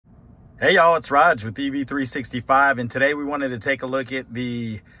Hey y'all, it's Raj with EV365, and today we wanted to take a look at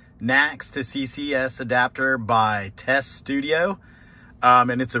the NACS to CCS adapter by TESSTUDIO.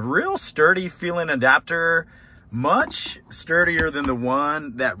 And it's a real sturdy feeling adapter, much sturdier than the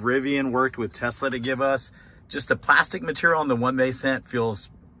one that Rivian worked with Tesla to give us. Just the plastic material on the one they sent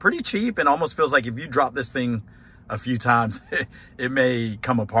feels pretty cheap and almost feels like if you drop this thing a few times, it may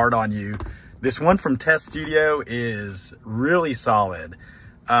come apart on you. This one from TESSTUDIO is really solid.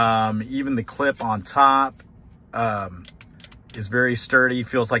 Even the clip on top is very sturdy.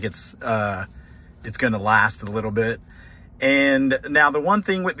 Feels like it's going to last a little bit. And now the one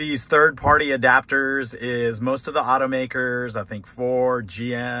thing with these third-party adapters is most of the automakers, I think Ford,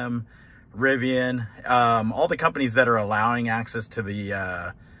 GM, Rivian, all the companies that are allowing access to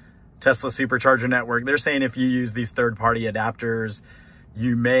the Tesla Supercharger network, they're saying if you use these third-party adapters,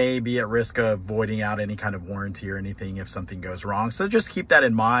 you may be at risk of voiding out any kind of warranty or anything if something goes wrong. So just keep that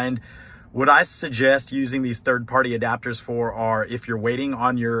in mind. What I suggest using these third-party adapters for are if you're waiting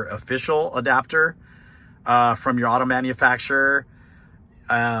on your official adapter from your auto manufacturer,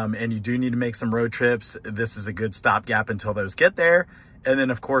 and you do need to make some road trips, this is a good stopgap until those get there. And then,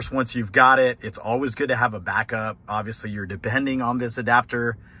 of course, once you've got it, it's always good to have a backup. Obviously, you're depending on this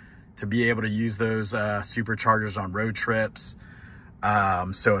adapter to be able to use those superchargers on road trips.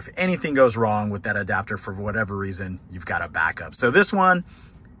 So if anything goes wrong with that adapter for whatever reason, you've got a backup. So this one,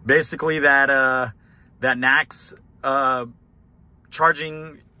 basically that NACS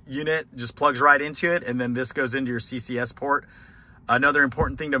charging unit just plugs right into it, and then this goes into your CCS port. Another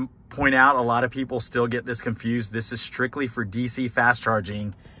important thing to point out, a lot of people still get this confused. This is strictly for DC fast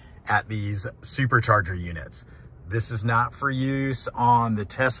charging at these supercharger units. This is not for use on the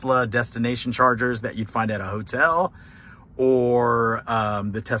Tesla destination chargers that you'd find at a hotel, or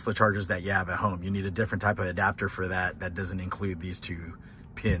the Tesla chargers that you have at home. You need a different type of adapter for that. That doesn't include these two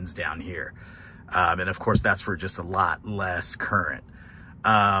pins down here. And of course, that's for just a lot less current.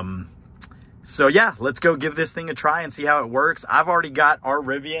 So yeah, let's go give this thing a try and see how it works. I've already got our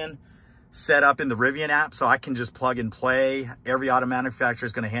Rivian set up in the Rivian app, so I can just plug and play. Every auto manufacturer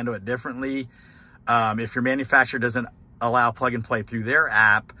is going to handle it differently. If your manufacturer doesn't allow plug and play through their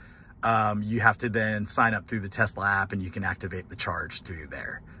app, you have to then sign up through the Tesla app and you can activate the charge through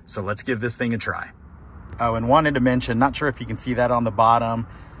there. So let's give this thing a try. Oh, and wanted to mention, not sure if you can see that on the bottom,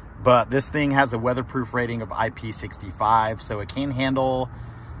 but this thing has a weatherproof rating of IP65, so it can handle,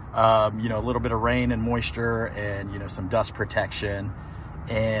 you know, a little bit of rain and moisture and, you know, some dust protection.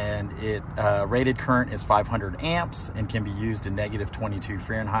 And it rated current is 500 amps and can be used in -22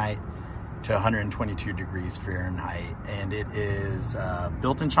 Fahrenheit to 122 degrees Fahrenheit. And it is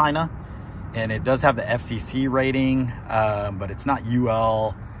built in China, and it does have the FCC rating, but it's not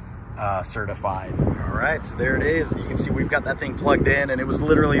UL certified. All right, so there it is. You can see we've got that thing plugged in, and it was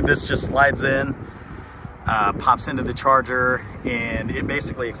literally, this just slides in, pops into the charger, and it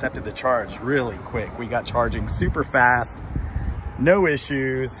basically accepted the charge really quick. We got charging super fast, no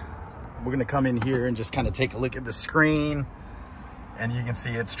issues. We're gonna come in here and just kind of take a look at the screen, and you can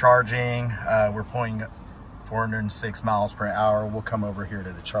see it's charging. We're pulling 406 miles per hour. We'll come over here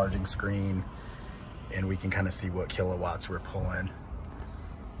to the charging screen and we can kind of see what kilowatts we're pulling.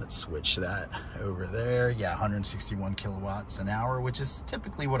 Let's switch that over there. Yeah, 161 kilowatts an hour, which is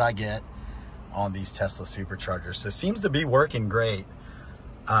typically what I get on these Tesla superchargers. So it seems to be working great.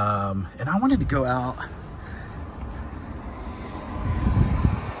 And I wanted to go out.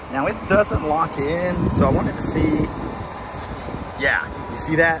 Now it doesn't lock in, so I wanted to see. Yeah, you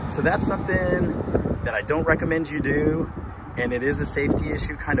see that? So that's something that I don't recommend you do, and it is a safety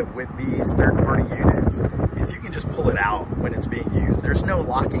issue kind of with these third-party units, is you can just pull it out when it's being used. There's no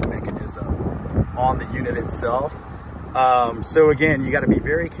locking mechanism on the unit itself. So again, you got to be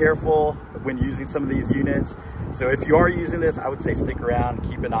very careful when using some of these units. So if you are using this, I would say stick around,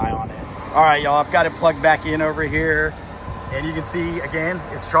 keep an eye on it. All right, y'all, I've got it plugged back in over here, and you can see, again,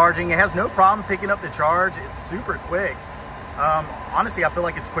 it's charging. It has no problem picking up the charge. It's super quick. Honestly, I feel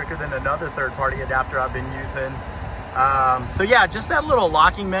like it's quicker than another third-party adapter I've been using. So yeah, just that little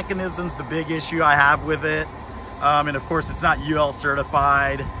locking mechanism's the big issue I have with it. And of course, it's not UL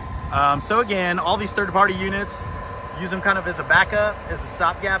certified. So again, all these third-party units, use them kind of as a backup, as a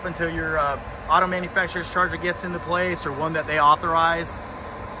stopgap until your auto manufacturer's charger gets into place, or one that they authorize.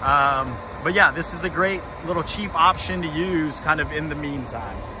 But yeah, this is a great little cheap option to use kind of in the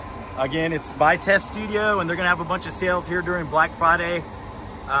meantime. Again, it's by TESSTUDIO, and they're gonna have a bunch of sales here during Black Friday.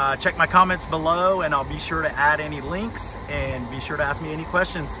 Check my comments below, and I'll be sure to add any links, and be sure to ask me any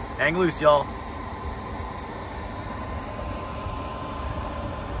questions. Hang loose, y'all.